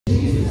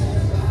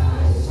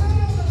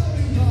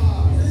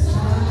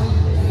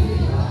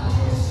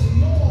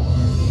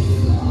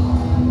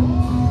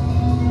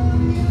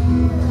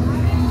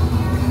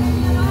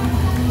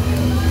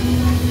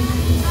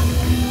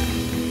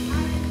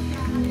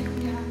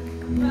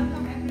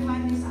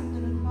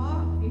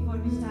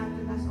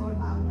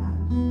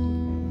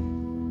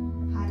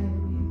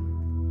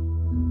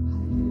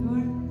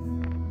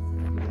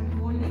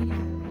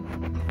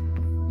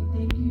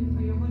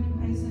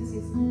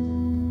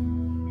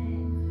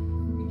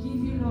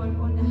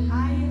the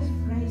highest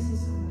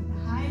praises, O Lord, the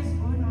highest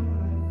honor, O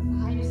Lord, the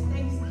highest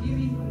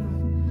thanksgiving, O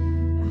Lord,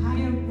 the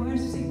higher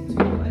worship to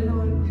you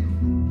alone,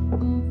 O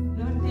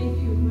Lord. Lord, thank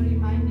you for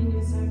reminding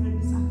your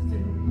servant this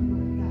afternoon, O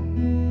Lord God.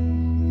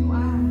 You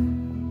are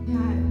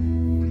God,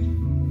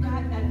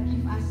 God that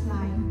gives us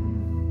life.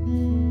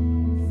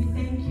 We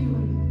thank you, O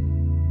Lord.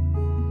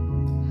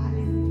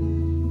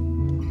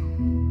 Hallelujah.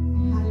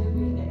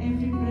 Hallelujah. That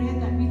every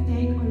breath that we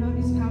take, O Lord,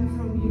 is come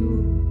from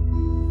you.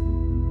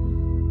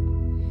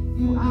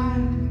 You are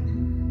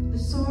the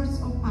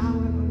source of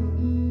power, O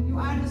Lord. You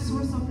are the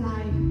source of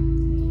life.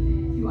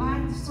 You are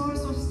the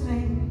source of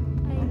strength.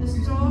 You are the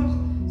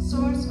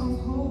source of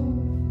hope.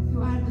 You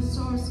are the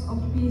source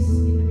of peace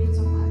in the midst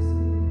of us, O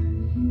Lord.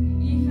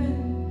 Even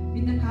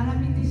with the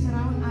calamities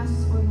around us,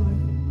 O Lord,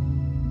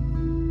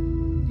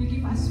 you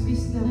give us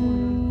wisdom, O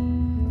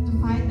Lord, to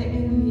fight the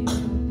enemy, O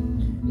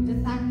Lord. With the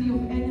tactic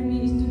of enemy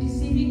is to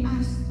deceiving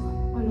us, O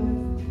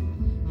Lord.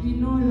 We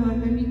know,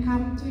 Lord, when we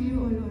come to you,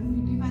 O Lord,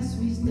 you give us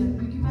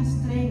wisdom, you give us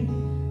strength,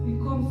 you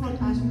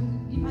comfort us, you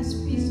give us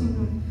peace, O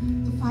Lord,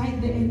 to fight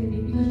the enemy,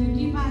 because you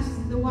give us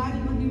the one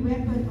and only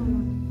weapon, O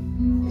Lord,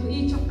 to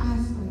each of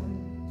us, O Lord,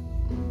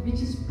 which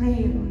is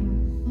prayer, O Lord.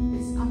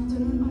 This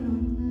afternoon, O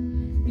Lord,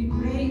 we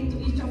pray to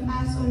each of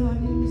us, O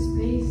Lord, in this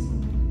place, O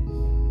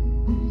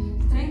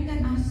Lord.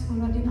 Strengthen us, O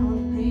Lord, in our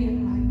prayer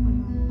life, O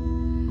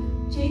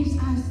Lord. Change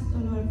us, O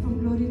Lord, from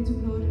glory to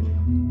glory.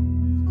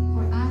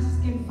 For us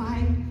can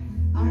fight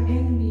our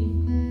enemy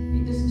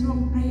with the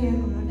strong prayer,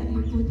 O Lord, that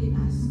you put in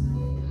us.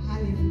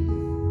 Hallelujah.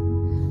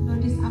 Lord,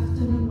 this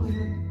afternoon, O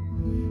Lord,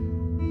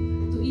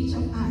 to each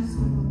of us, O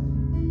Lord,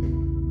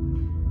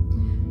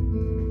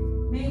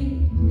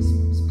 may the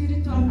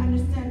spiritual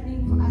understanding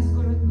for us,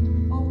 O Lord,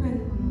 open,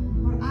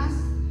 O Lord, for us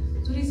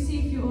to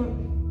receive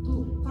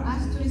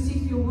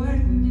your word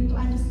and to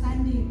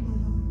understanding, O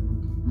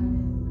Lord.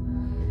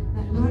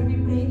 That, Lord, we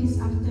pray this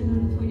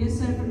afternoon for your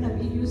servant that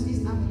we use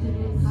this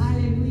afternoon.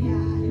 Hallelujah,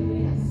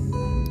 hallelujah.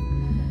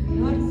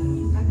 Lord,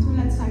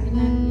 katulad sabi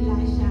ng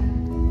Elijah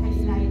kay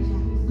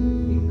Elijah,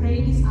 we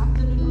pray this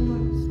afternoon, O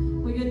Lord,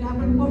 for your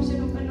double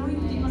portion of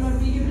anointing, O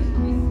Lord, with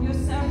your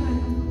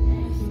servant,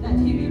 that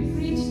he will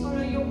preach, O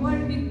Lord, your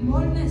word with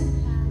boldness,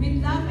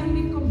 with love and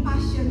with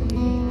compassion, O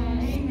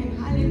Lord. Amen.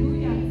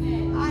 Hallelujah.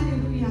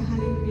 Hallelujah.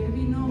 Hallelujah.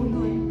 We know,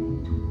 Lord.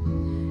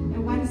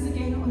 And once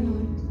again, O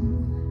Lord,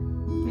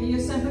 may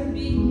your servant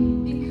be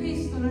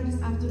decreased, O Lord, this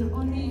afternoon.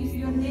 Only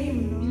your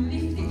name be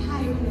lifted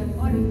high, O Lord.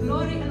 All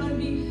glory, O Lord,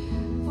 be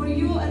for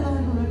you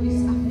alone, O Lord, this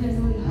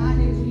afternoon.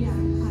 Hallelujah.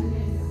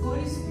 Hallelujah.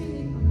 Holy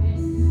Spirit,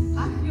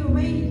 have your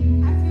way.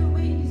 Have your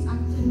way this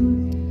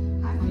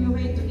afternoon. Have your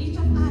way to each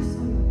of us,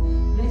 O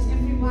Lord. Bless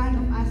every one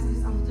of us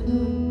this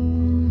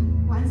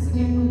afternoon. Once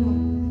again, O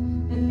Lord,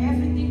 that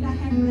everything that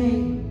has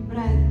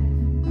breath,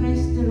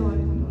 praise the Lord,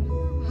 O Lord.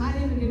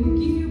 Hallelujah. We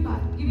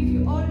give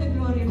you all the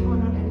glory and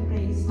honor and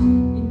praise.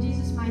 In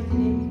Jesus' mighty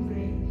name we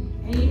pray.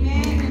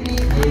 Amen and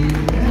amen.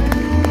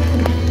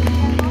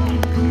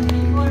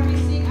 Before we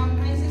sing our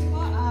praises,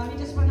 we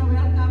just want to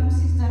welcome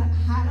Sister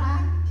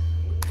Hara.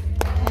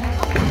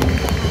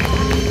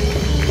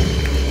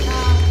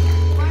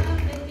 One of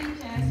the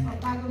teachers of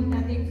Bagong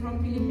Dating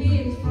from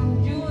Philippines,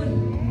 from June,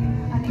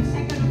 I think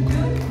 2nd of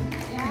June.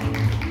 Yeah.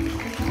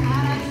 Sister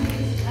Hara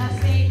is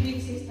staying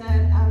with Sister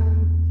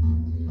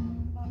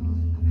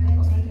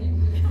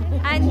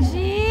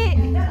Angie.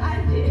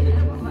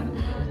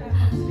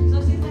 So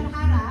Sister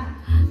Hara,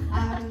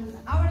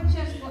 our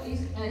church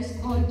is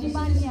called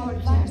Jesus Lord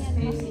Church,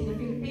 based in the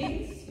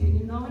Philippines.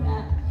 You know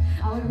that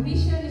our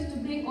mission is to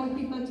bring all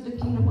people to the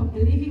kingdom of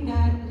the living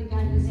God,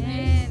 regardless of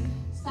race,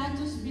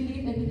 status,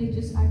 belief, and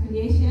religious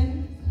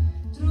affiliation,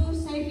 through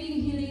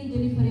saving, healing,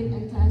 delivering,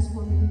 and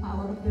transforming the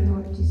power of the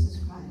Lord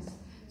Jesus Christ.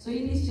 So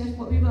in this church,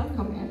 we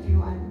welcome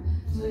everyone.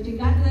 So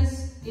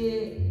regardless,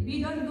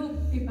 we don't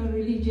look people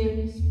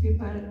religions,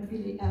 people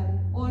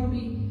all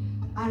we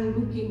are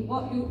looking.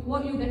 What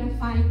you're gonna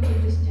find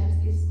in this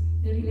church is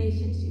the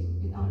relationship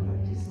with our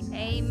Lord Jesus Christ.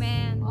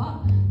 Amen.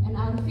 And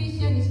our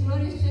vision is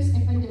glorious church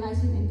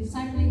evangelizing and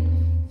discipling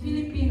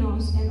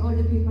Filipinos and all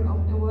the people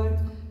of the world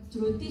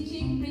through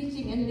teaching,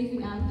 preaching, and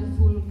living out the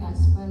full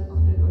gospel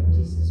of the Lord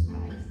Jesus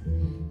Christ.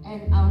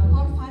 And our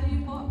core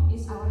value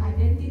is our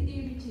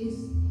identity, which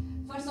is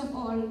first of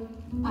all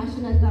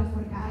passionate love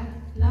for God,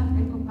 love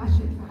and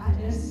compassion for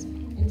others,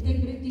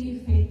 integrity,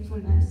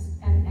 faithfulness,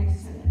 and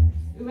excellence.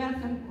 We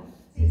welcome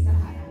Sister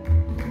Hara.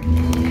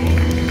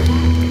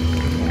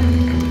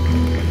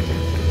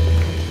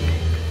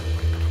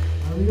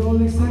 Are we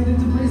all excited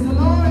to praise the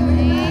Lord?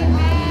 Amen.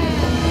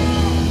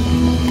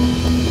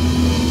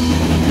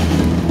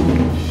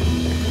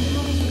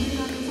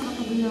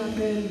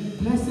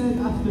 Blessed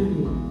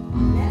afternoon.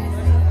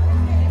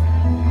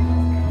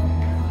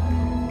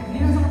 Hindi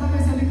na sa katabi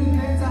sa likod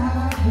kayo sa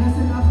harap.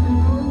 Blessed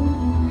afternoon.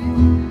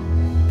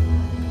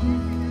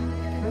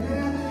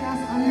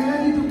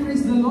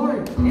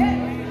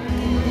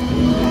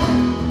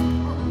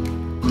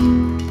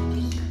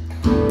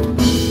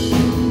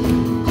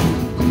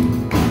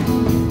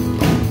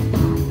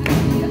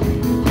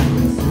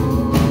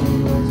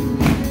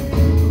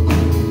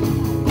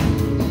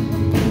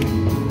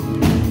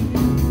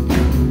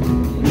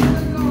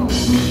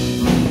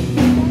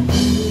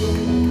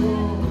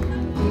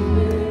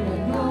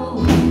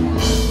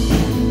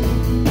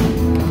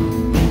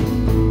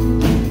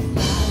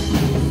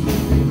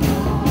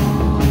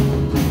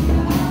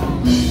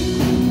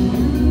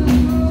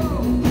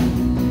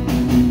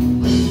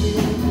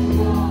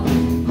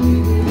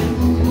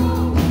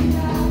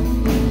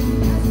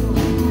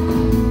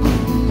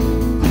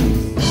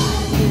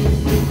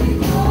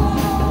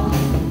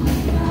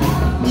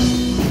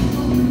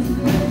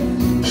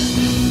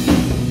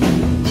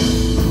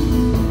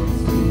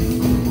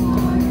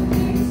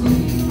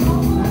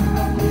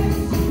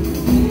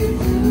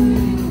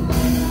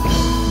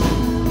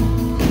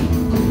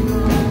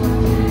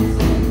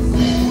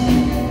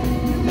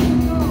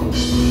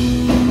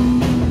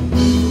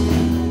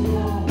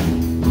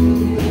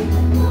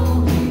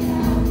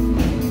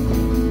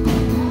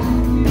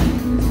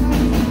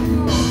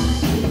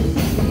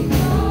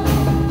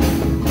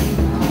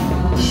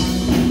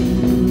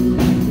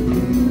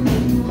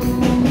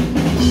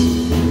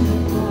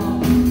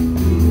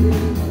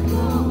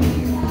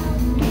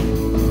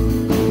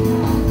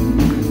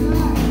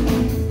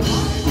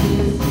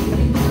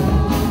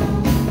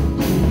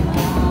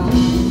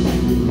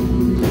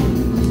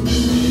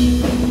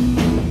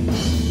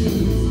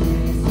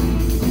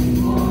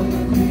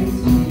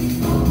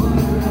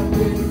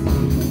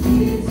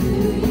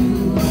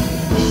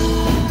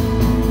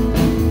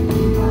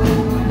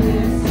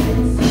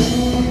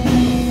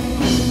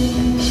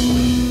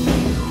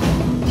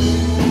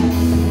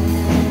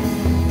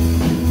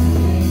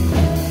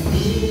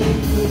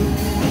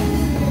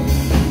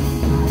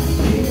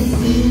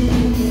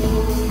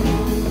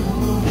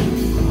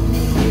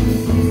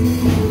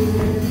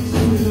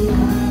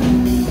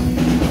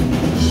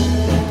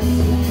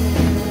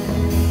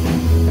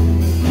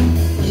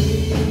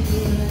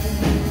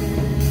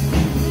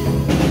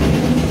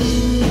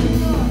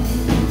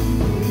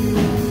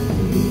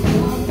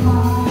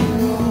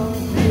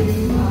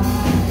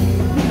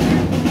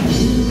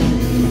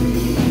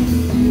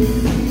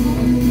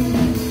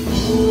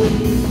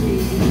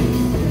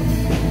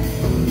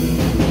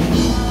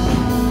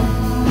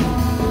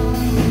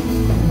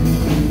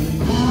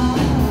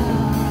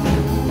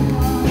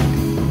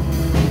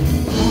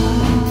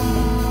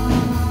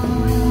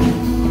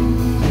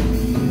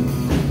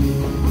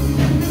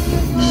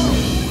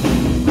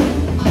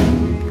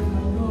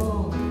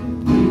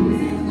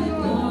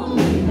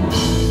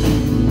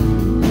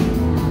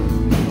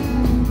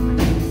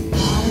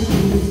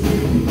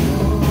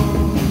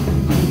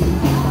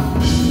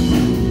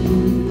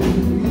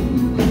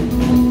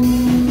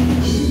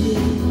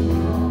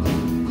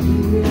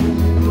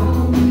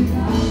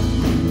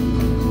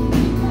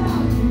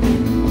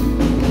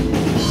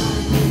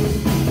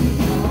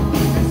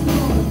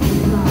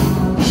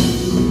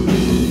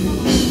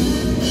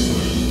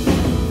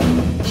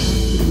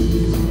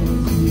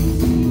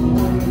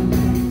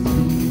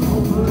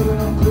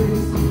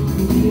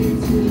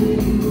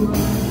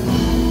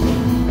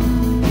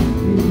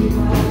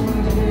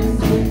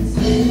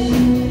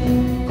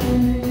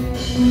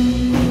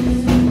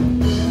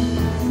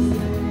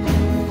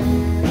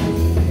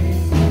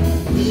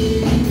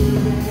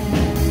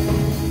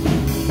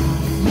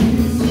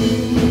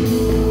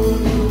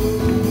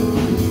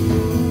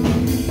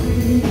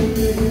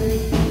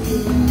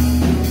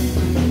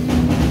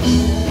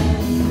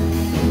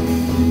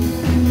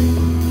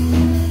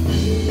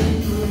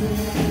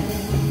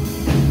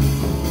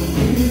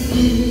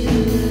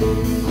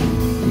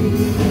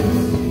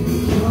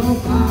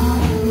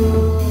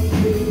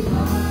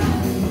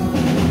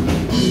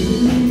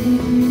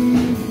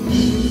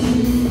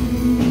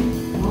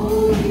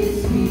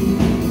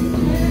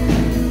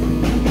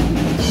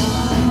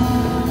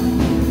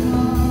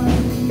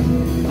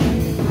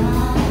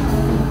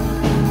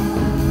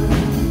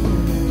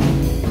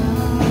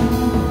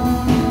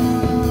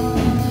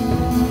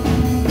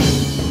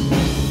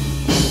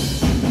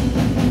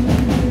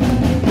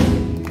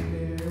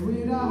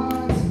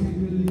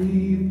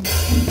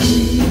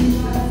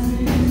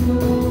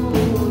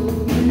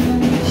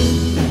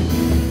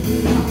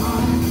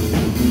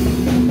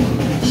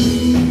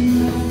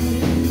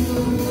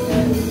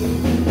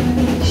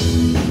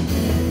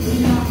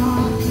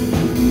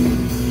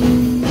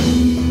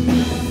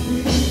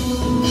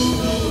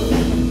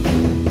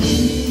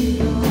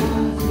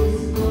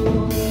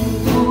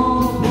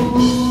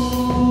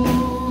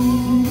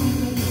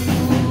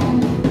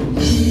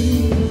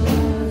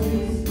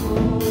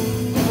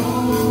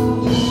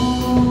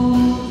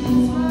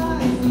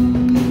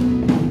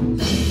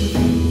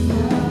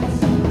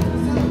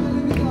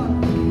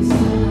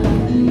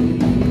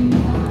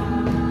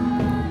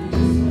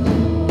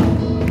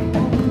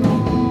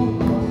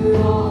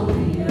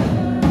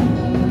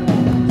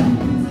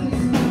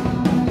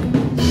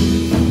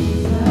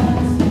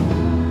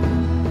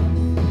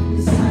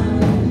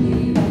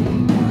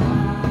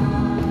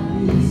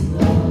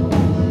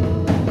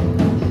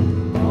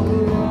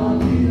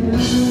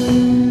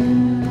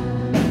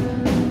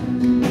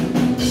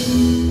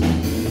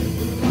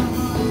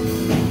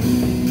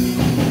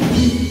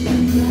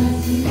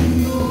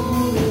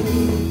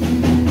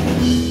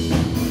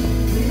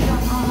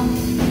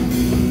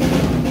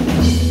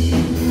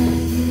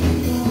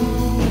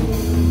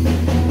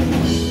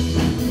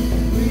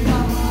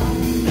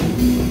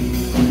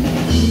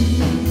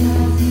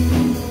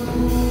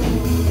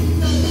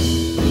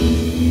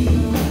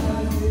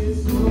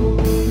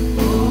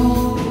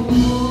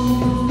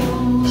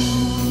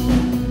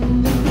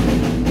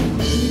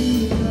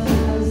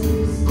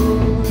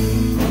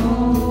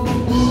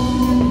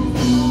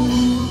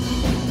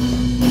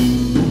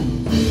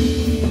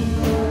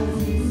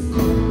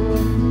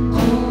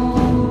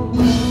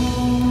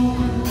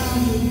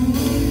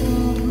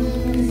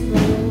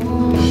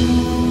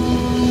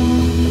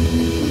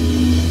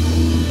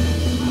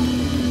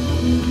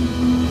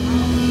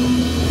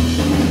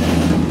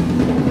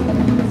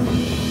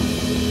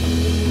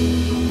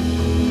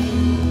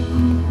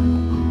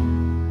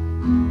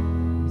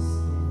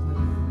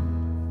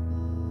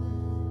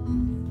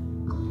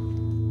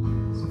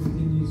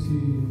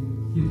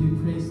 to give you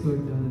praise,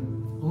 Lord God.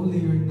 Only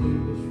your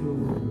name is sure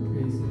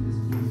praise in this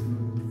place,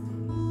 Lord.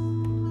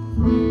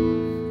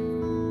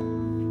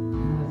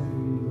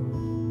 Hallelujah,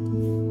 Lord.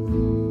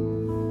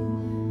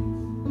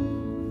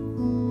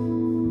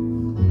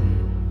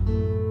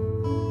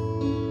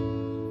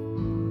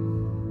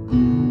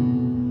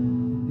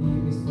 Your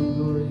name is so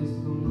glorious,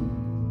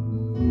 Lord.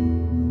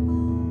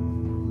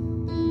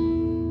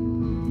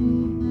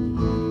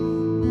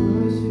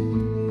 Worship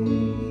your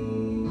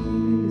name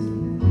in this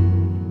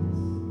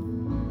place.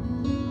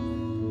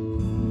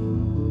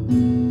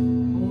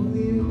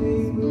 Only your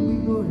name will be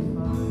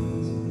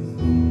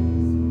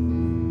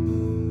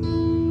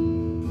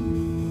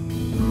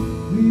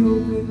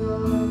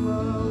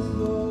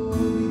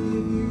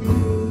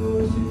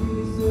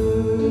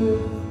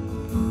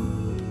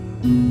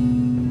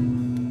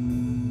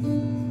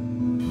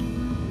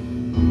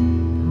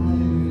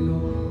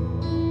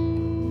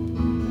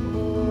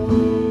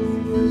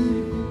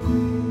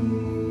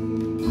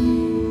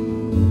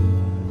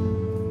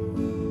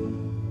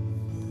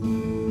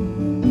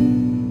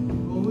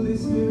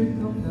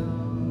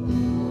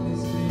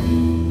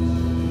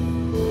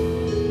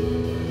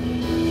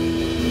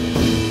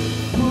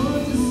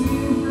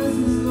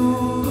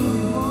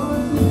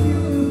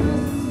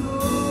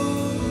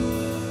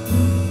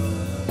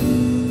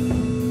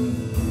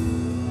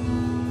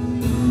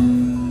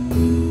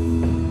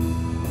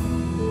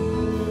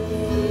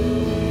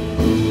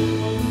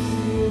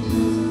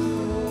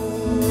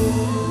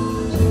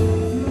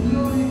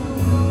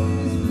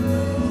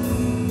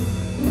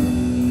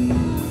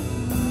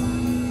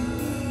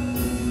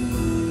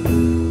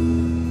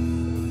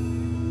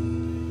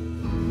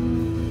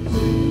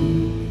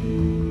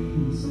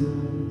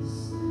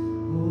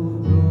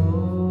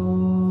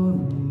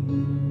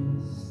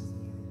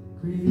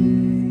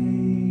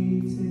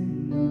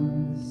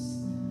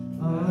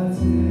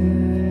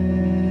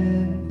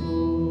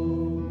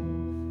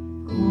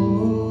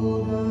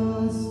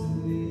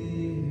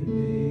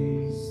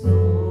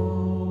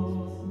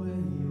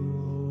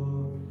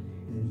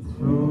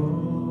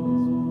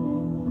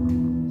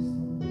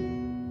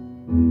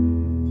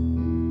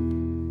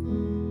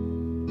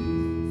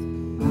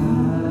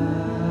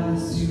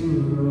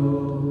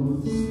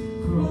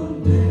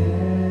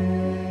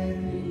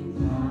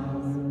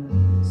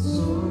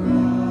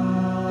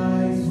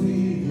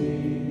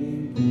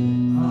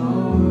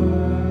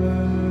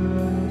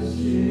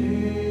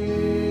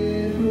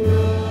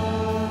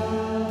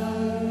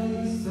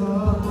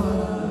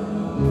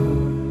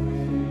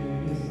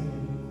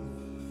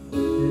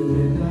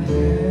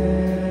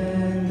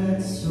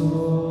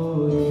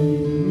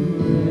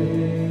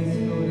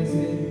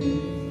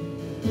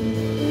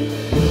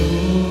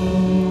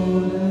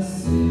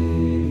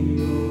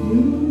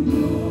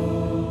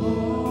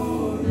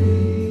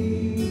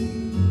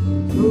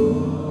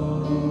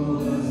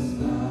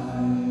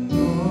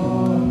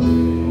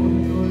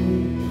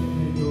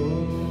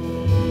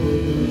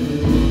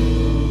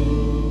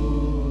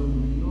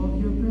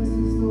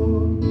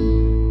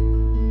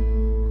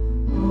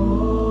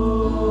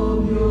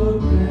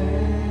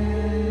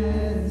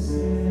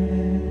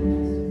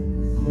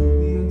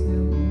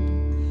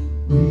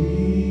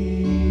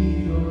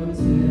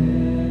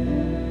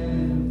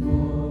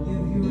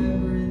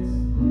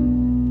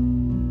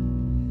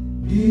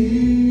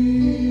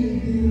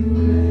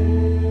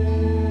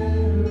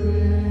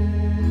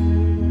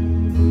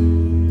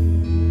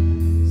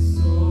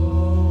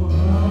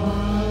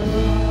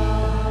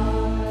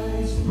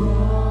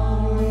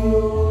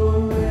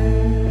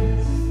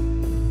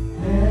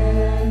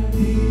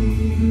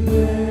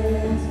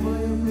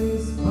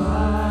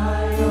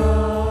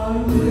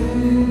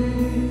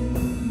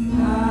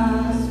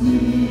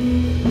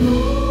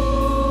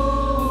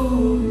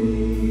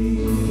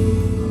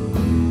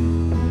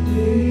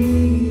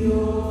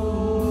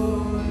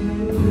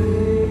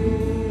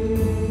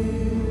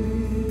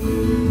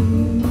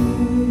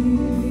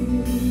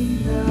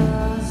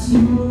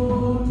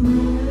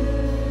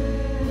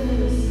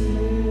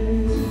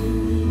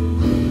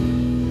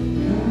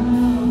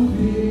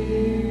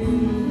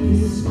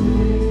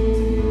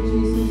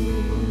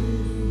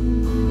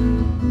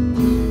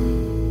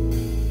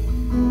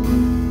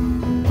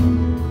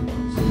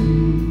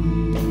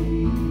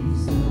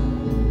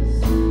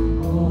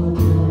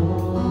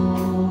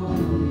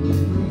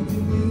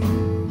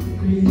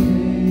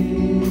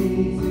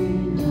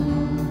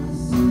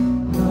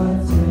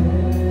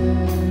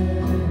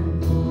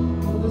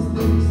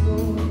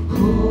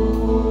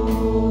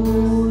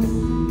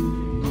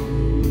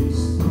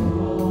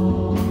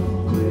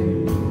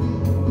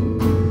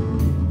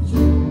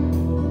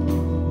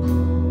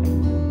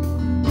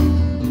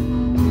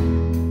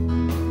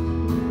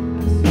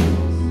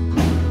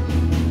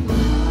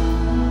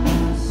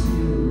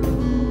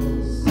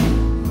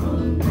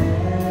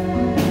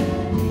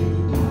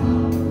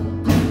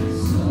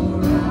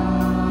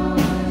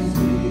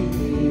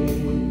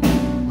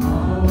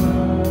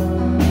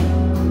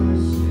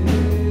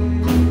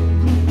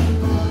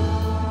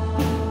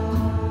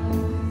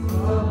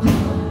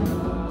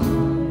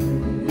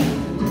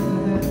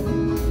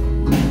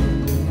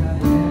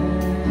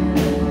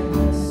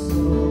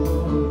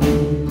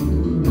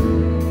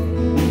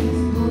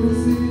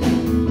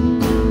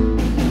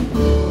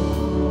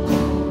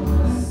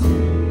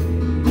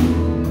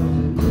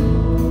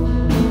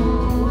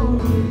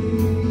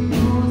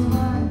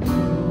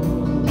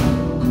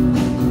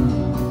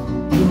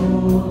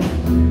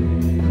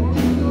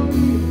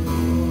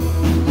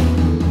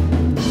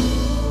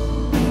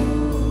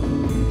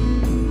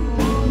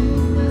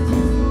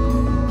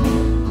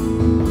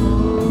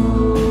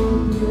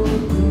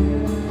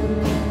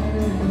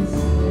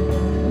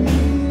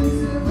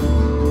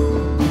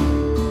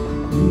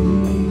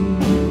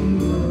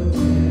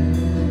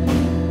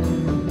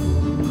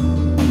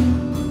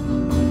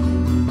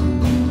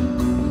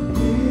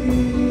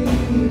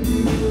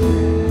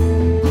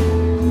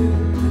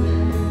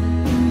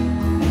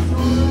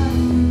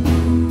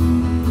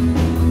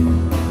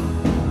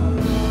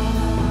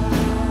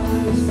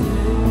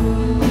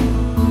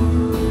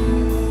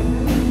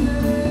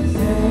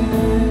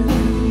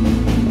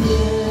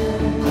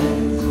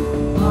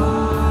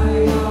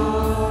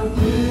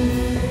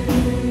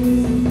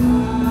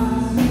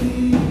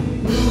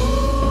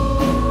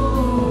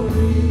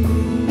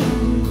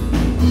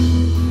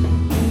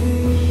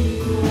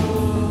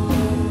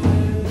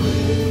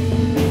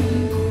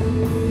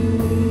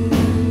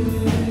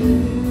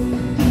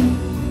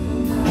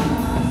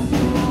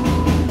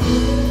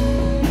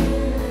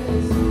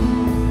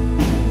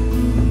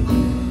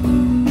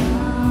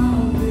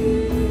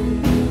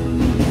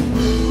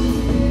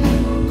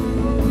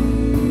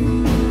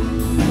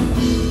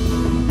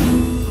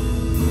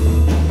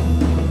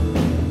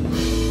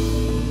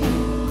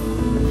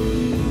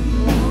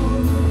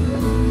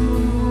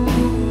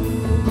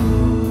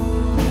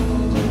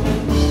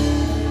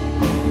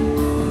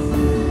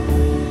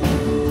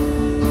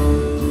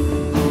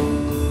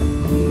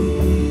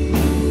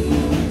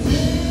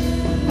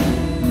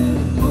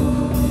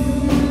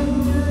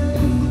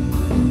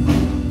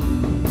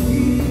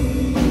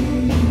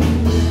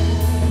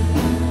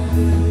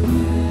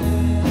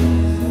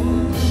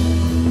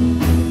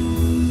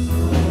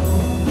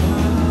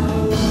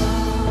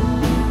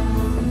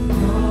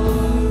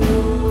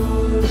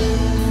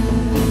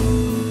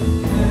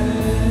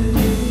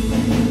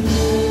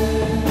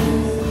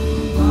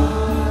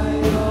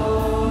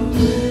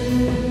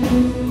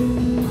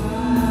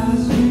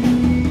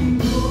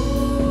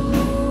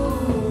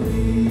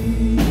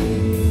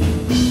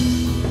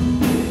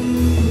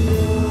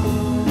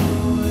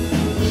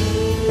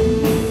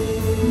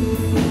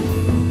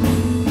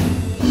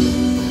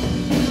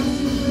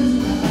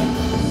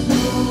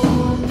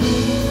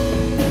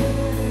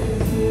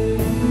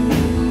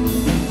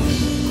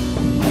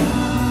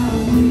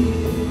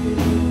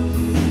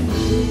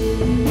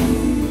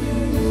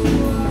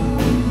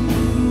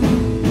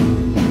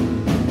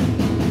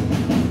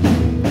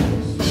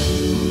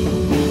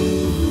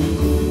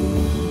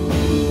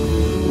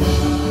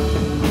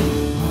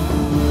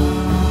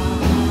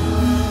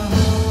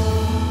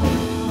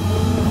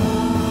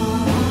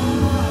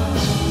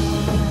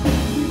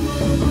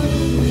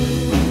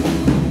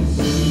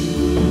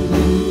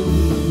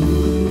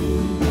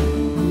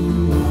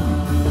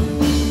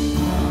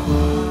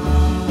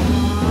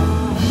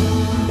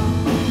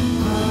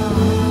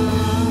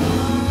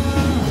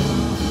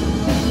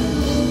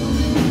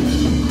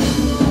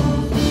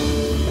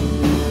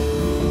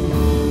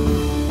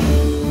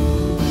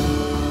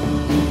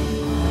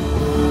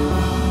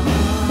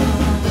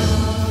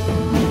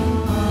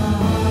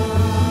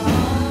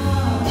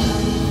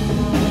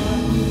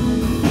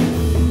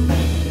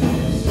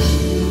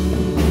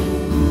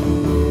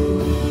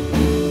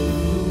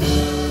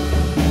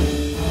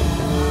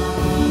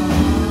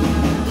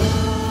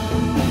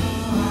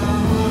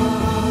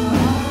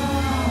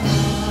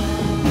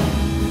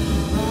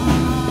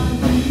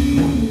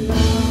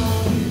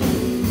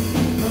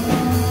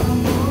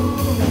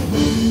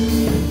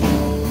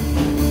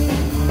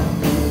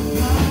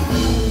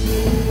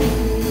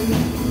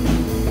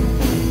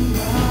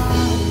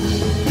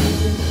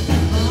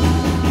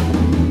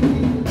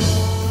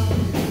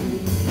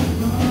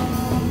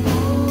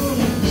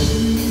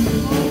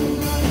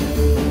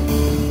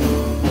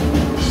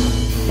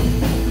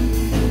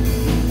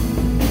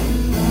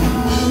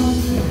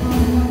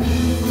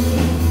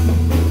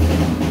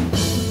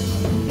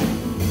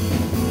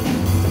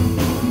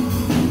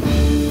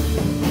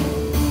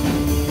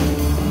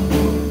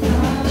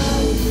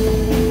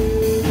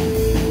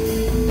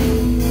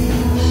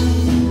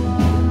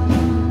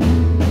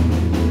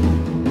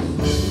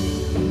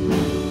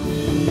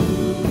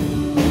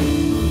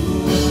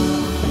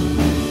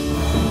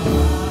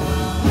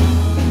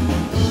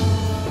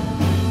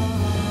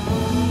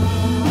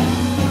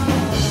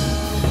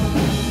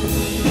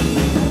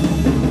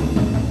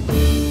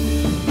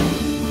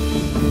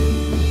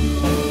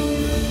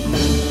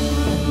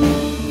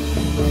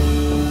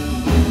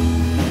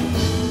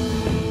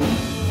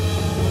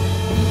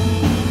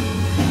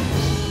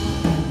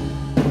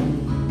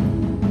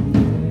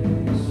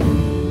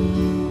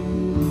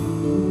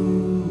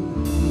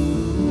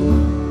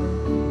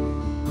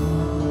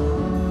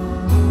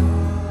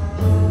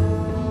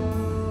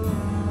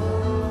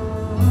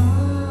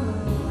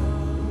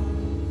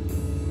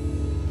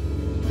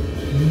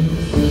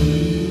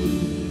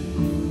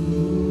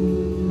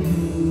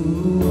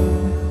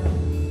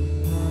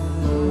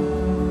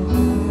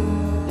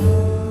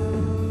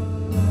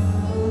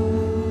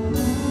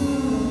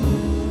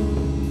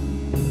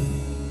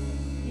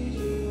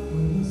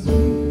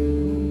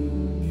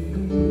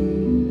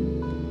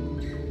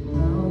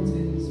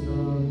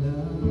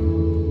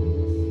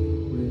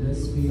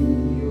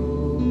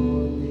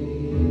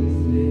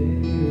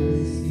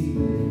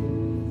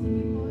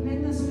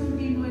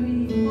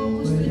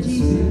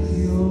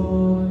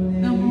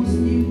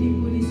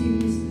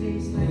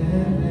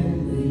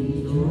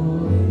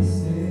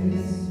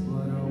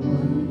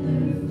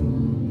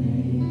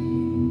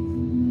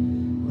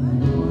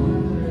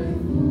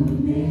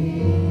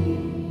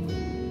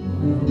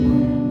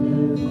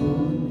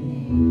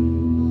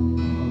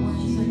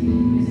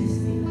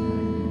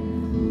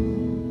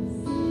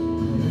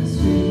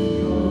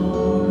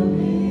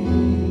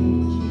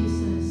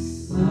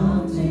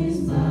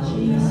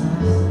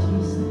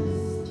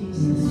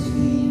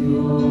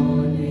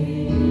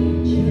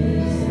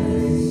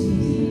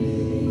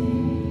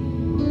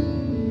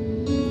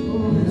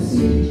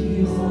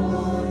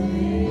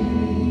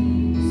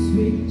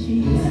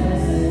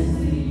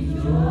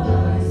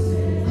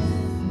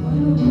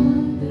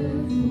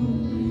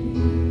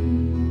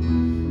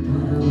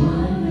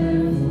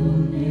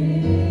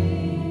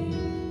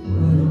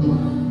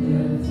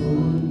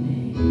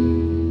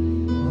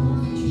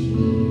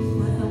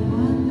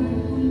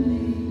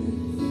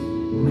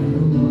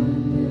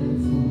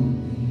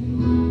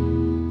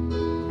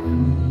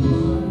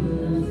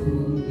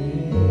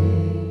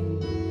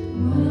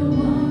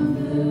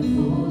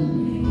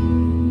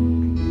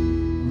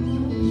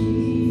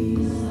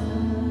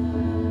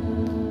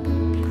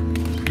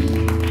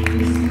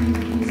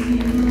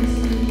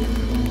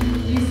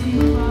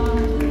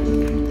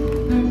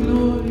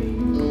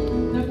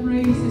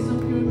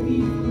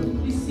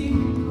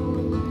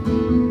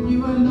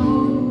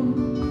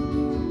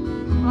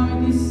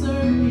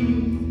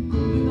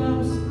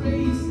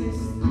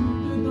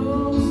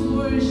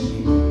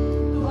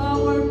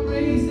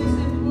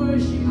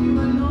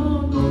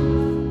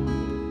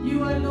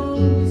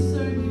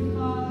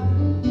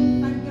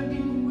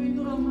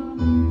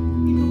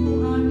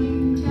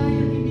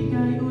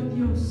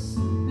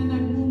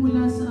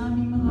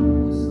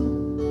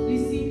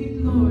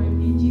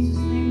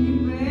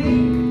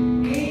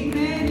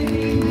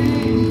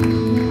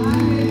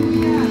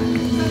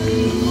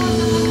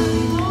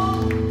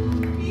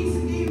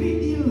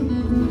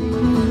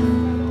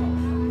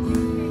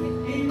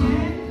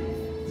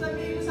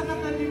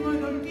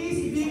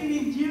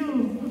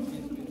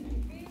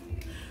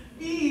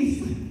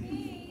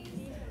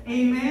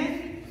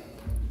Amen?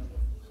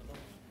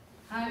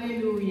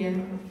 Hallelujah.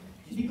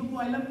 Hindi ko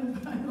po alam kung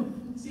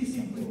paano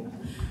sisimula.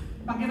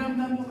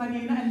 Pakiramdam ko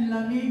kanina ang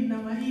lamig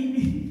na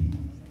mainit.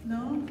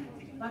 No?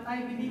 But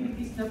I believe it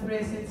is the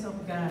presence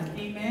of God.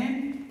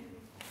 Amen?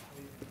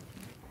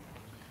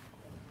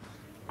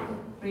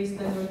 Praise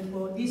the Lord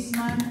po. This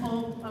month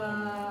of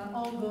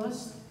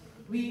August,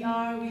 we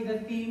are with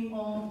the theme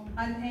of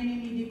an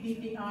enemy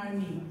defeating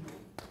army.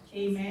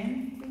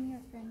 Amen?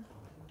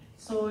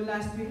 So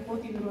last week po,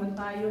 tinuruan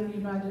tayo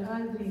ni Brother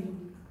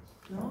Aldrin,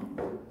 no?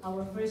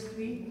 Our first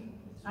week.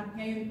 At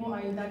ngayon po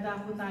ay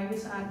dadako tayo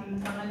sa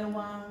ating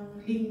pangalawang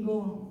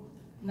linggo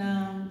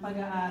ng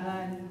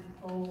pag-aaral.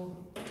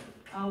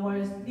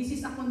 This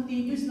is a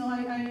continuous, no?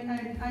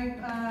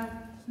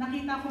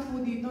 Nakita ko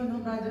po dito,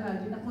 no, Brother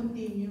Aldrin, a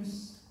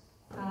continuous,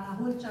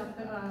 whole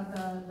chapter,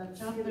 the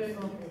chapter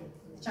of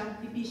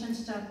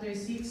Ephesians chapter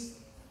 6.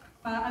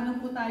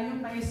 Paano po tayo,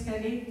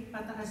 pa-escalate,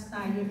 pataas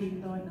tayo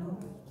dito, no?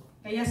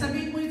 Kaya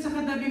sabihin mo yun sa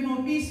katabi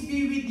mo, peace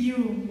be with you.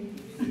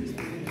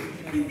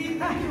 Hindi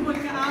tayo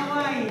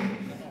magkaaway.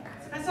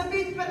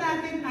 Sabihin pa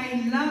natin,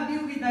 I love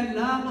you with the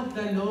love of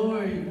the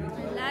Lord.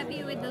 I love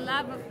you with the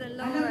love of the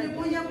Lord. Alam niyo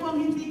po yan po ang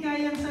hindi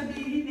kayang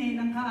sabihin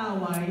ng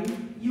kaaway,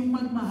 yung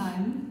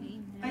magmahal.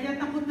 Kaya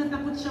takot na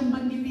takot siyang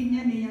banggitin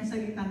yan yung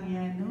salitang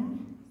yan, no?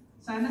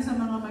 Sana sa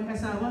mga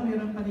mag-asawa,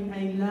 meron pa rin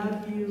I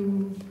love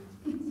you.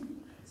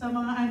 Sa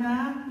mga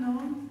anak,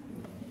 no?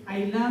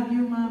 I love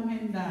you, Mom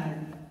and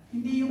Dad.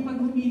 Hindi yung pag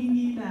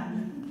humihingi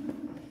lang.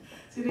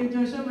 Si Ray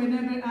Joshua,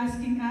 whenever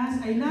asking us,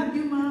 I love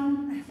you,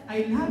 Mom.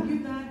 I love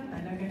you, Dad.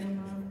 Talaga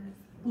naman.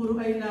 Puro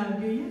I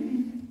love you yan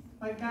eh.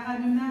 Pagka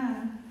ano na.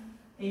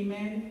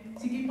 Amen.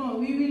 Sige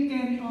po, we will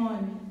carry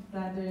on,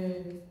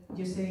 Brother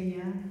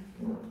Josiah.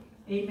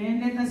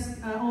 Amen. Let us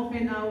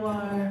open our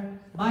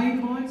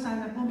Bible.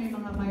 Sana po may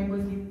mga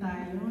Bible din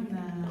tayo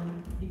na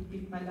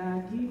dikit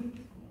palagi.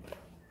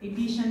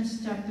 Ephesians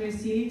chapter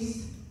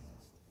 6,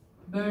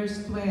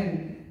 verse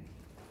 12.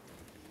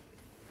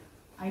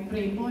 I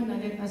pray po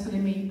na let us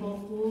remain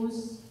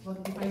focused.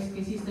 Huwag po kayo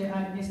kay Sister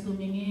Agnes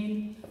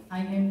tumingin. I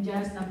am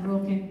just a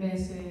broken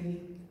vessel.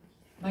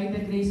 By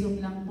the grace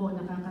of lang po,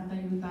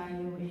 nakakatayo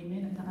tayo.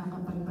 Amen. At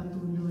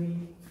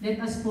nakakapagpatuloy.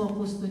 Let us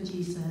focus to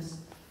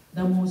Jesus.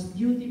 The most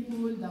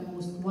beautiful, the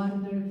most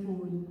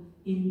wonderful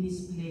in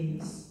this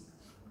place.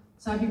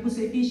 Sabi po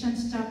sa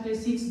Ephesians chapter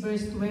 6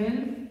 verse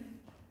 12,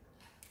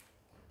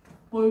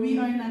 for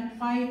we are not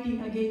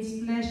fighting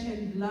against flesh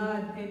and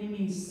blood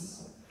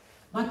enemies,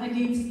 but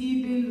against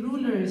evil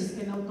rulers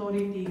and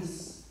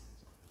authorities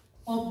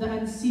of the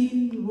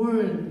unseen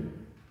world.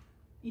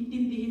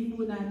 Intindihin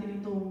po natin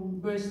itong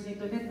verse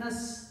nito. Let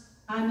us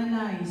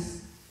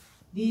analyze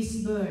this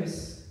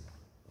verse.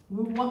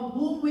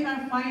 Whom we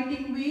are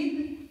fighting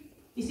with?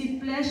 Is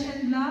it flesh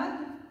and blood?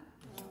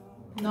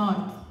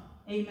 Not.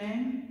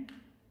 Amen?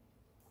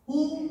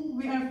 Whom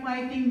we are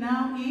fighting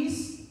now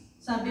is,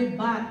 sabi,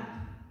 but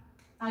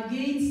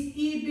against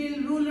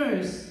evil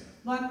rulers.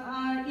 What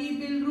are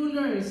evil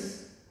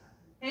rulers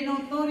and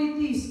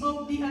authorities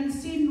of the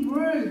unseen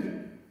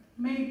world?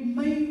 May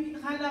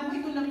kala mo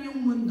ito lang yung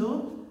mundo?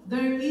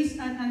 There is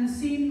an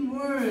unseen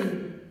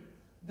world.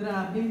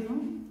 Grabe,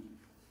 no?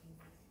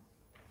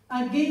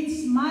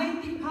 Against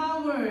mighty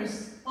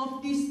powers of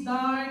this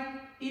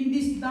in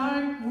this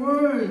dark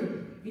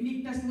world.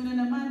 Binigkas mo na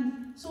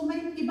naman. So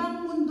may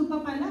ibang mundo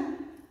pa pala.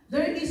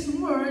 There is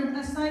world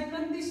aside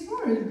from this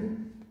world.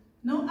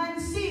 No,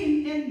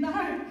 unseen and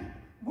dark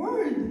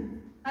world.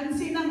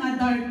 Unseen na nga,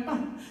 dark pa.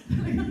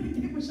 Talagang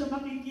hindi mo siya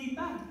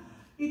makikita.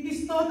 It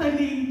is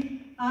totally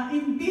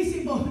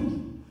invisible.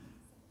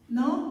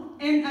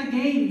 and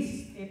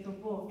against, ito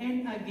po,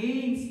 and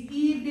against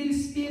evil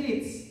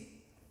spirits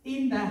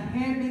in the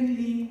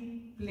heavenly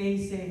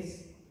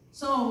places.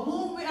 So,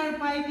 whom we are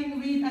fighting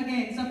with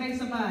again?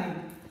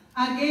 Sabay-sabay.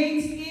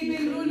 Against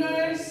evil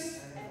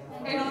rulers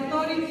and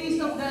authorities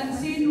of the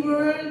unseen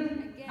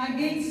world,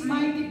 against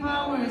mighty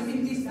powers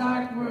in this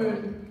dark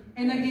world,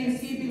 and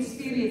against evil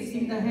spirits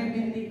in the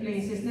heavenly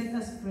places. Let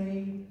us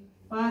pray.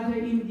 Father,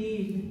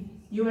 indeed,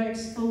 you are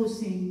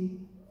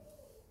exposing.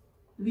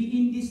 We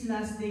in these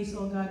last days,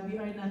 O God, we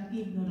are not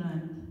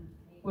ignorant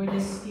for the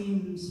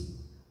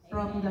schemes,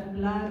 from the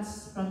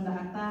plots, from the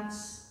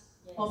attacks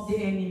of the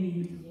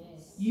enemy.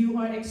 You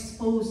are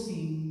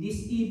exposing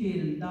this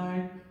evil,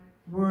 dark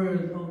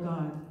world, O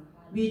God,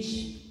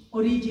 which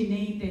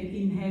originated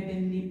in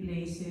heavenly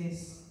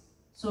places.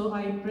 So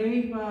I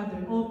pray,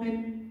 Father,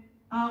 open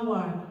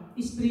our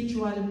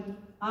spiritual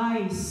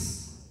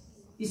eyes,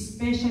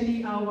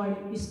 especially our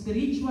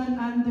spiritual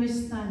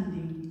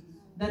understanding,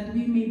 that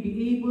we may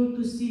be able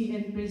to see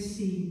and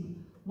perceive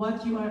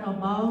what you are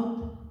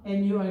about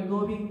and you are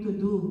going to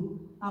do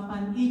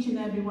upon each and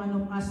every one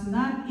of us,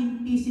 not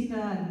in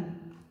physical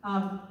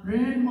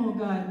realm, O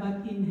God,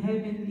 but in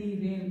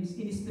heavenly realms,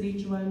 in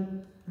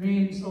spiritual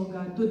realms, O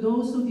God. To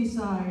those who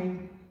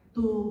desire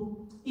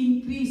to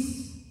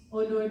increase,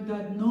 O Lord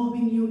God,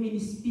 knowing you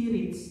in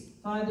spirits,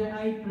 Father,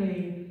 I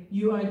pray,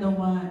 you are the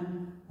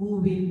one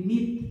who will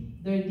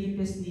meet their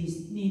deepest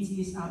needs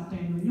this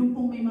afternoon. Yung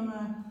kung may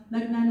mga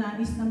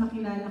nagnanais na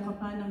makilala ka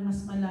pa ng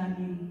mas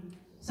malalim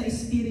sa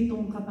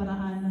espiritong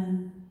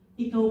kaparaanan,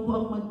 ikaw po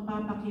ang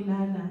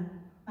magpapakilala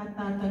at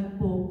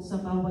tatagpo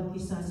sa bawat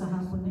isa sa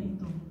hapon na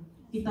ito.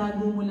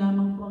 Itago mo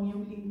lamang po ang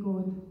iyong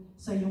lingkod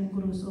sa iyong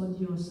krus, O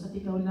Diyos, at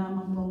ikaw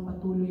lamang po ang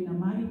patuloy na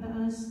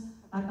maitaas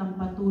at ang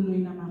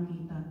patuloy na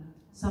makita.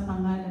 Sa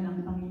pangalan ng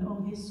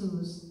Panginoong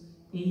Jesus,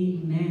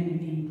 Amen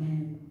and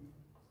Amen.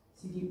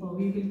 Sige po,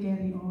 we will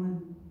carry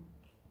on.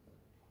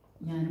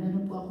 Yan,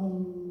 meron po akong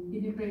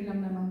pinipray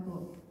lang naman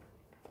po.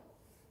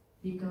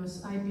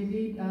 Because I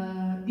believe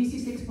this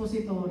is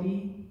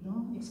expository,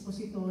 no?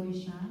 Expository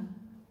siya.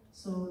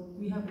 So,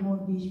 we have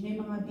more may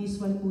mga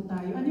visual po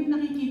tayo. Ano yung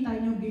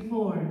nakikita nyo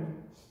before?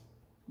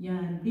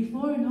 Yan,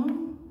 before, no?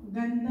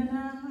 Ganda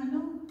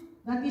ng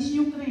that is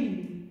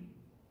Ukraine.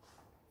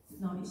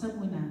 No, isa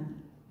muna.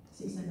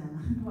 Isa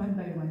lang. One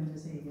by one,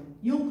 Jose.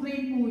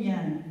 Ukraine po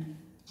yan.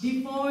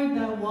 Before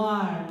the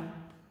war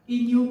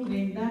in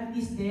Ukraine, that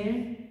is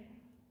their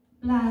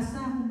plaza.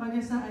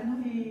 Kumbaga sa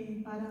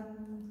parang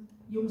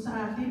yung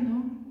sa atin, no?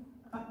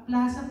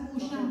 Plaza po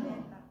siya.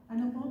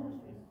 Ano po?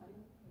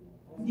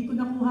 Hindi ko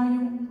nakuha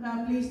yung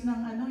place ng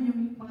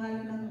yung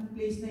pangalan ng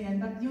place na yan.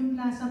 But yung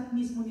plaza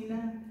mismo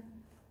nila,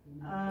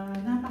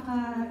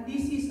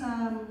 this is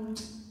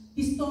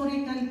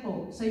historical po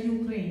sa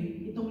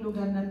Ukraine, itong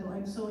lugar na to.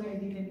 I'm sorry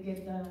I didn't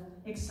get the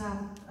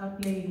exact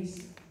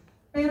place.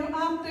 Pero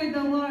after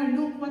the war,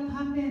 look what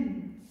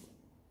happened.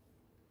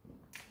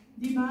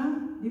 Diba?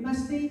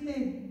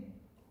 Devastated.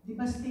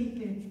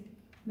 Devastated.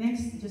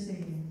 Next,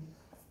 Jose.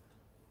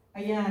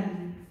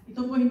 Ayan.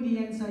 Ito po hindi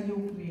yan sa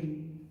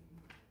Ukraine.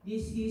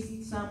 This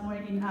is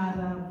somewhere in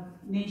Arab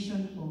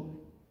nation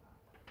po.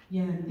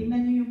 Yan.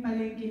 Tingnan nyo yung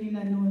palengke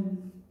nila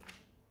noon.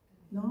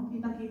 No?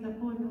 Kita-kita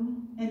po,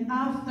 no? And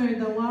after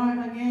the war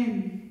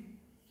again,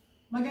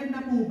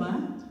 maganda po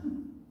ba?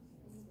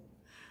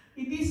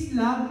 It is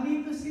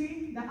lovely to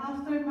see the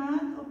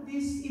aftermath of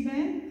this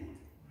event.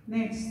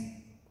 Next.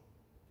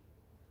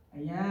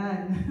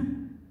 Ayan.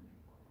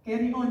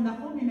 Carry on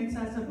ako, may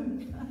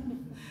nagsasabot.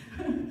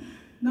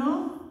 No?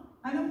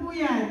 Ano po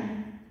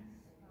yan?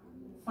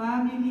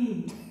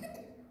 Family.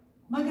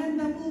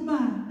 Maganda po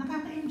ba?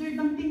 Nakaka-enjoy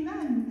bang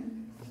tingnan?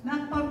 Na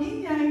ang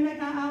pamilya ay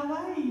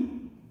nag-aaway.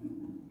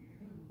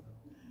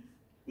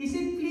 Is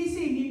it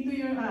pleasing into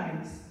your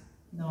eyes?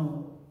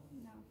 No.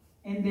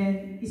 And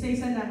then,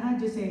 isa-isa lang ha,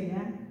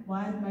 Josea,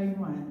 one by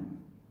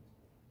one.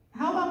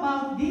 How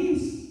about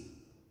this?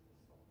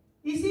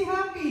 Is he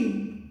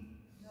happy?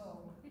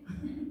 No.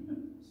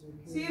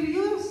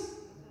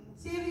 Serious?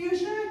 Serious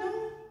siya, no?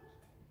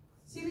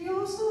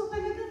 Seryoso,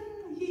 talagang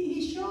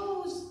he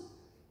shows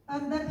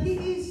that he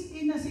is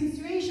in a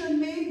situation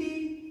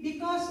maybe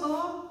because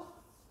of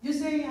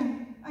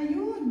Josea.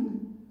 Ayun.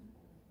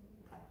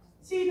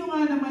 Sino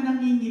nga naman ang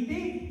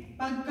ingiti?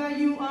 Pagka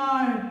you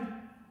are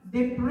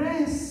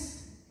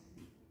depressed,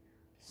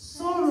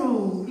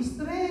 sorrow,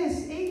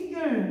 stress,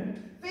 anger,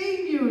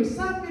 failure,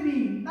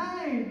 suffering,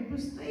 tired,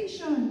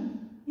 frustration,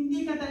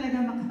 hindi ka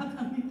talaga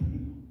makakangiti.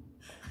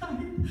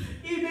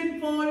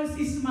 Even false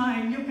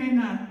smile, you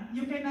cannot.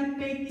 You cannot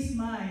fake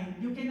smile.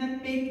 You cannot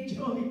fake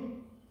joy.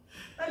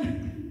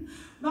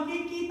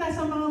 Makikita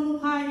sa mga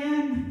mukha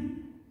yan.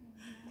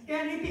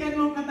 Kaya ngitian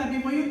mo ang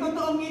katabi mo, yung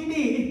totoong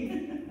ngiti.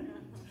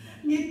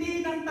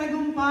 Ngiti ng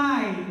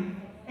tagumpay.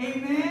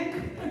 Amen?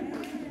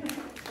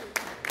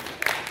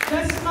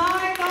 The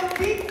smile of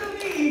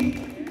victory.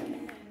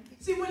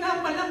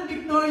 Simula pa lang,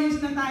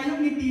 victorious na tayo,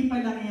 ngiti pa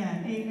lang yan.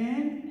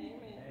 Amen?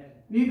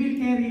 We will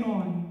carry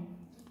on.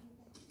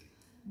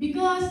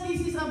 Because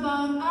this is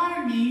about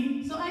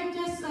army, so I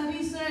just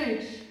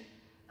researched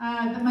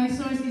My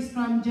source is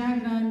from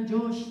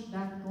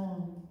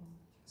jagranjosh.com.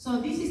 So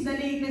this is the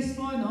latest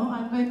po, no,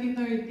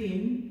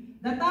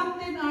 2013. The top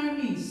 10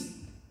 armies,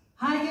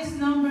 highest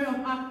number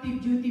of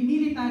active duty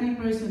military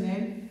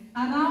personnel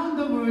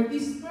around the world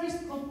is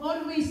first of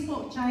always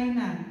po,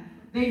 China.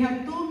 They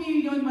have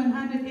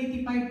 2,185,000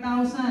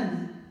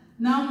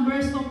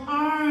 numbers of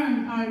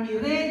armed army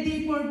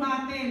ready for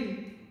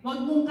battle. Huwag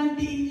mong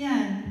kantiin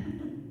yan.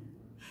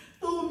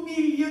 2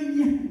 million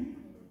yan.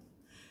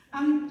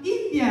 Ang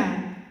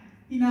India,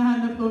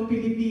 hinahanap ko ang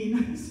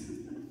Pilipinas.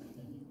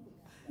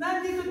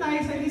 Nandito tayo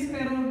sa list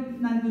pero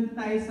nandun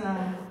tayo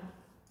sa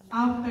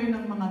after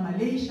ng mga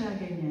Malaysia,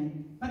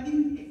 ganyan. But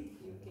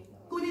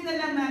kunin na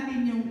lang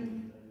natin yung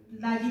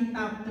laging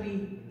top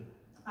 3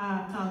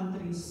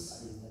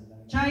 countries.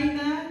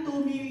 China,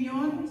 2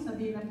 million,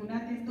 sabihin na po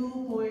natin,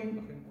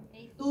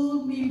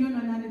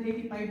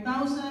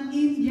 2,185,000.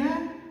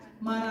 India,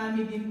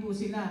 marami din po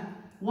sila.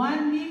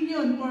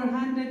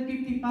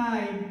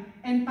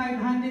 1,455,000 and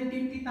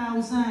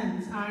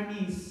 550,000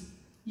 armies.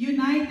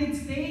 United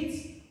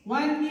States,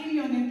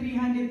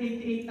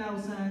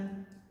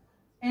 1,388,000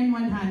 and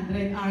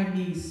 100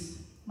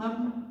 armies.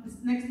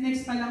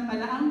 Next pa lang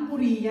pala ang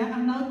Korea,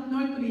 ang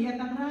North Korea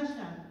at ang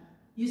Russia.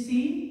 You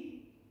see?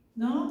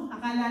 No?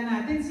 Akala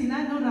natin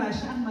sila, no,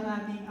 Russia ang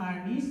maraming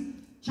armies.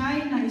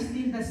 China is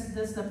still that's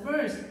the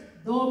first.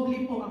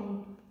 Doble po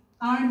ang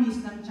armies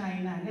ng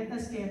China. Let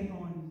us carry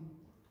on.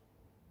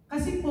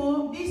 Kasi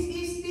po, this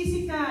is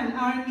physical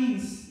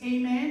armies.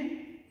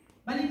 Amen?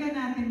 Balikan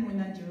natin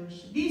muna,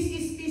 Josh. This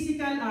is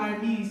physical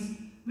armies.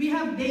 We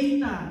have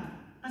data.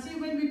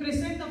 Kasi when we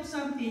present of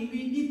something,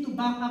 we need to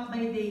back up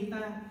by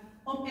data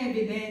of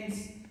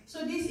evidence.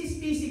 So this is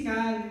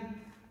physical.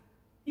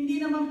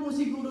 Hindi naman po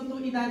siguro ito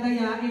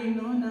idadayain,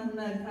 no, ng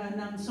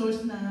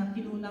source na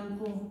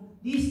kinunang ko.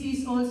 This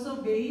is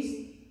also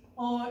based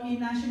in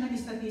National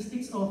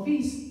Statistics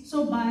Office.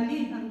 So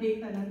valid ang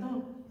data na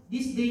to.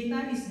 This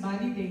data is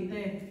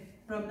validated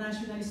from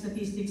National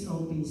Statistics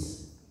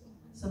Office.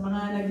 Sa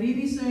mga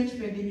nagre-research,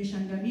 pwede nyo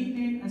siyang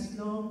gamitin as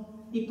long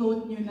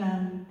i-quote nyo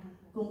lang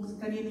kung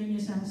kanino nyo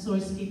siyang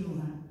source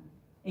kinuha.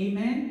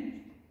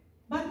 Amen?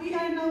 But we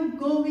are now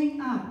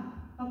going up.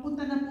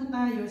 Papunta na po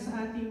tayo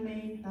sa ating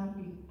main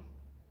topic.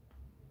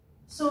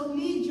 So,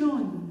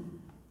 legion.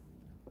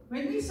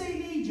 When we say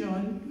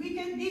legion,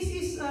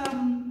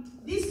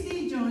 this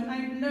legion,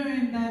 I've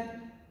learned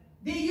that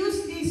they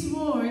use this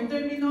word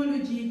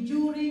terminology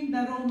during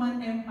the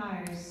Roman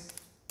empires.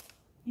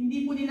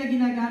 Hindi po nila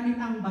ginagamit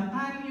ang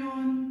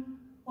battalion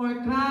or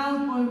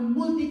crowd or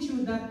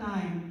multitude that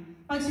time.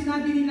 Pag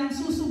sinabi nilang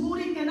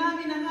susugurin ka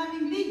namin ang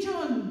aming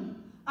legion,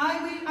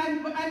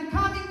 I'm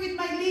coming with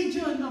my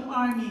legion of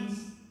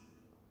armies.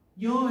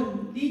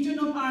 Yun,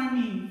 legion of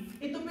army.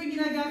 Ito po yung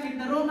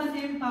ginagamit. The Roman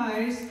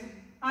empires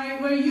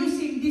were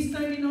using this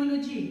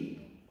terminology.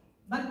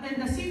 But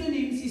and the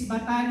synonyms is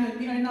battalion.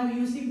 We are now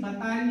using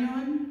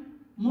battalion,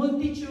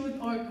 multitude,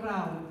 or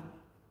crowd.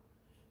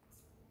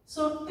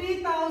 So,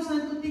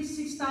 3,000 to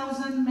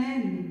 6,000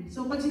 men.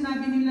 So, pag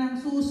sinabi nilang,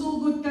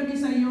 susugod kami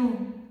sa iyo,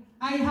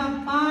 I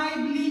have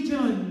 5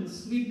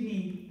 legions with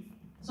me.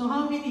 So,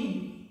 how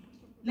many?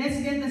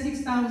 Let's get the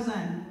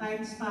 6,000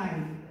 times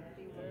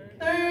 5.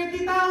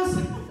 30,000.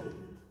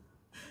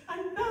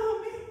 Ang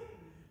dami.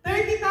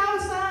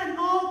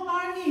 30,000 all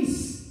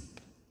armies.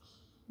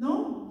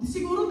 No?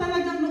 Siguro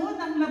talagang noon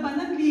ang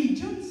labanan,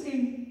 legions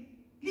eh.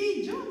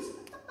 Legions.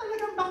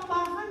 Talagang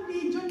bakbakan,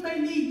 legion by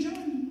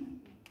legion.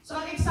 So,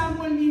 ang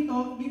example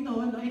nito,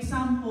 no,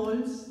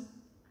 examples,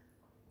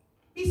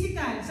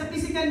 physical. Sa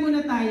physical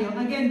muna tayo.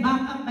 Again,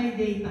 back up by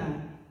data.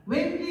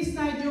 Wembley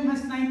Stadium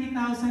has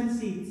 90,000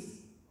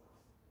 seats.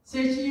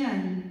 Search niyo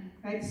yan.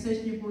 Kahit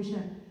search niyo po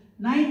siya.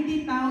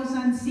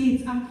 90,000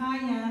 seats ang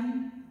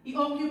kayang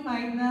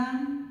i-occupy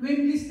ng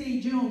Wembley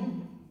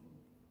Stadium.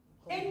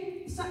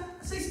 And sa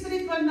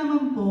spiritual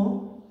naman po,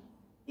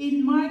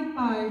 in Mark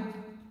 5,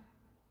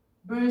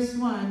 verse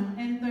 1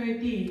 and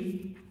 13,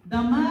 the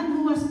man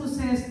who was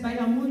possessed by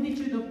a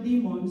multitude of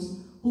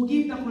demons who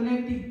give the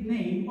collective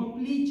name of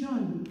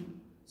legion.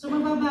 So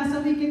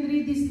mababasa, we can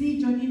read this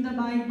legion in the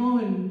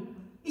Bible.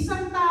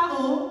 Isang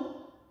tao,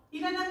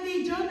 ilan ang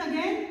legion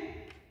again?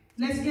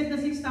 Let's get the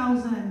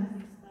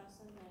 6,000.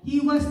 He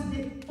was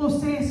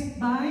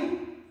possessed by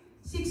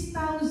 6,000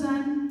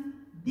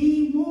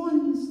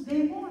 demons.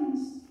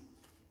 Demons.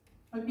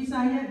 Pag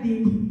Bisaya,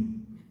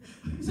 demon.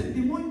 Sa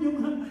demonyo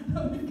nga.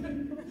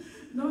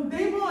 No,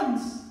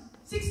 demons.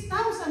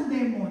 6,000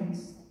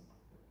 demons.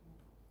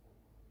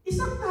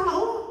 Isang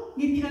tao,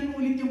 ngitian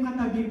ulit yung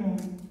katabi mo.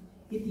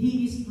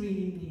 He is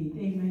free indeed.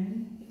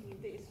 Amen?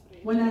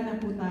 Wala na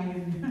po tayo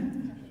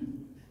niyan.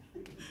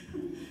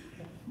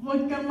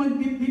 Huwag kang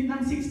magbitbit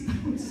ng 6,000.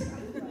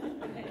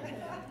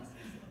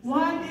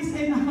 One is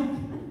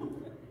enough.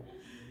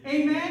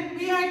 Amen?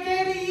 We are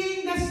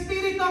carrying the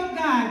Spirit of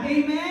God.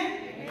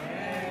 Amen?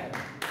 Amen.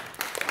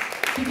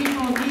 Sige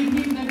po, give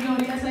Him the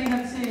glory as I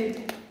have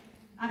said.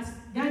 As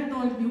God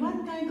told me,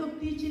 what kind of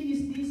teaching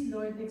is this,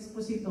 Lord?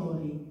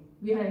 Expository.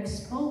 We are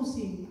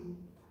exposing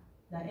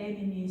the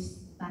enemy's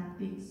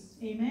tactics.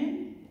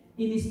 Amen?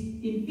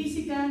 In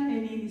physical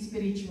and in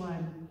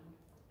spiritual.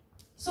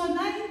 So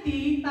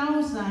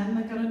 90,000,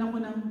 nagkaroon ako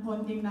ng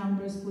konting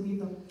numbers po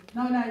dito.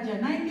 Nawala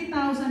dyan.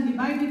 90,000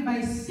 divided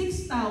by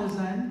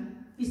 6,000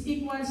 is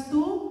equals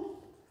to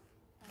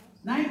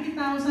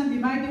 90,000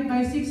 divided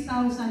by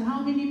 6,000.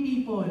 How many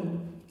people?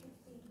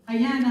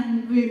 Ayan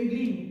ang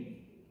Wembley.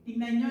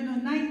 Tingnan nyo, no?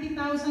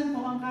 90,000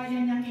 po ang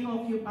kaya niyang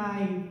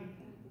i-occupy.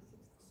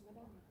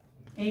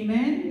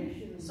 Amen?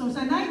 So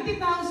sa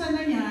 90,000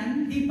 na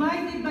yan,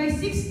 divided by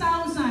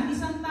 6,000,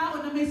 isang tao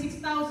na may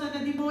 6,000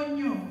 na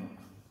demonyo.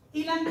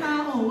 Ilang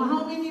tao?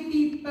 How many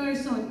people,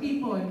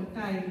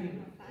 Kyle?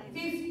 15!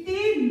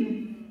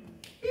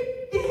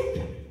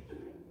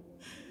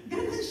 15!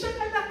 Ganun siya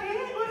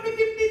kalaki. Only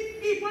 15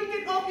 people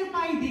can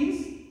occupy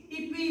this.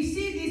 If we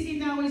see this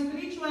in our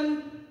spiritual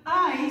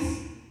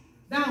eyes,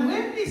 the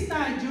Wembley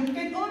Stadium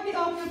can only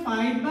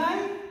occupied by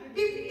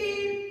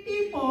 15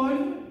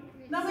 people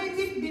na may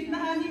bitbit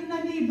na 6,000.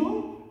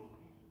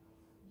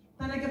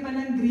 Talaga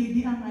palang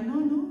greedy ang ano,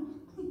 no?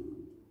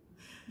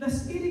 The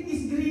spirit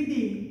is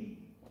greedy.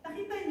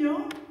 Nakita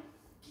nyo?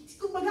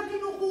 Kumbaga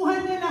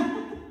kinukuha niya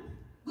lahat.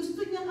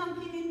 Gusto niyang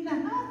angkinin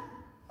lahat.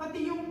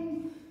 Pati yung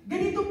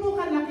ganito po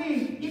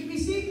kalaki. If we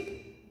see,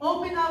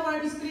 open our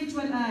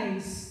spiritual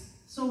eyes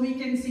so we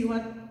can see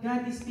what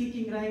God is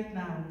speaking right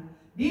now.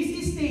 This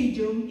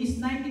stadium is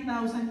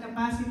 90,000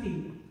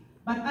 capacity.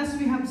 But as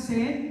we have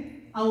said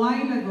a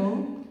while ago,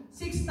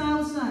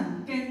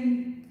 6,000 can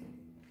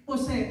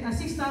possess,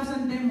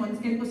 6,000 demons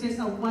can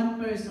possess one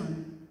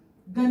person.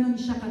 Ganon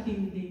siya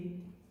katindi.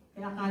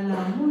 Kaya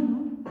akala mo, no?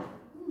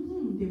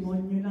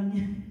 Demonyo lang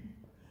yan.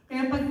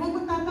 Kaya pag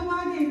mo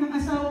tatawagin ng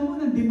asawa mo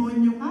ng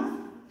demonyo ka,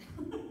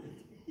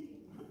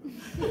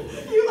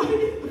 you are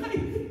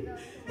invited.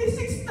 May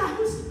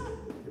 6,000.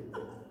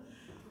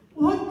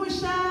 Huwag mo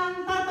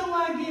siyang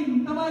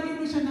tatawagin. Tawagin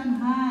mo siya ng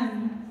Han.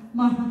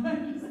 Mahal.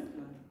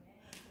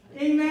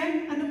 Amen?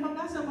 Ano pa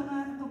ba sa mga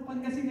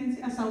pagkasinan si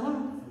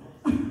asawa?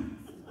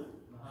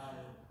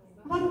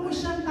 Huwag mo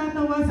siyang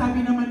tatawa.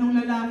 Sabi naman ng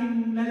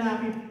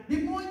lalaki,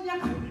 demonya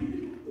ka.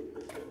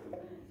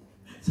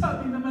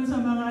 Sabi naman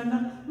sa mga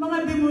anak, mga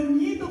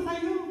demonyito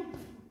kayo.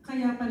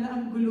 Kaya pala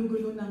ang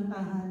gulo-gulo ng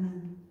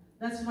tahanan.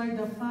 That's why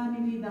the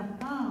family, the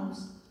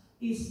house,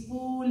 is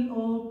full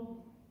of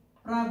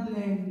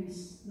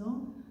problems.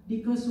 No?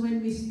 Because when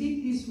we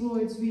speak these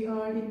words, we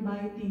are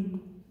inviting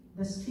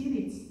the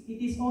spirits. It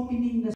is opening the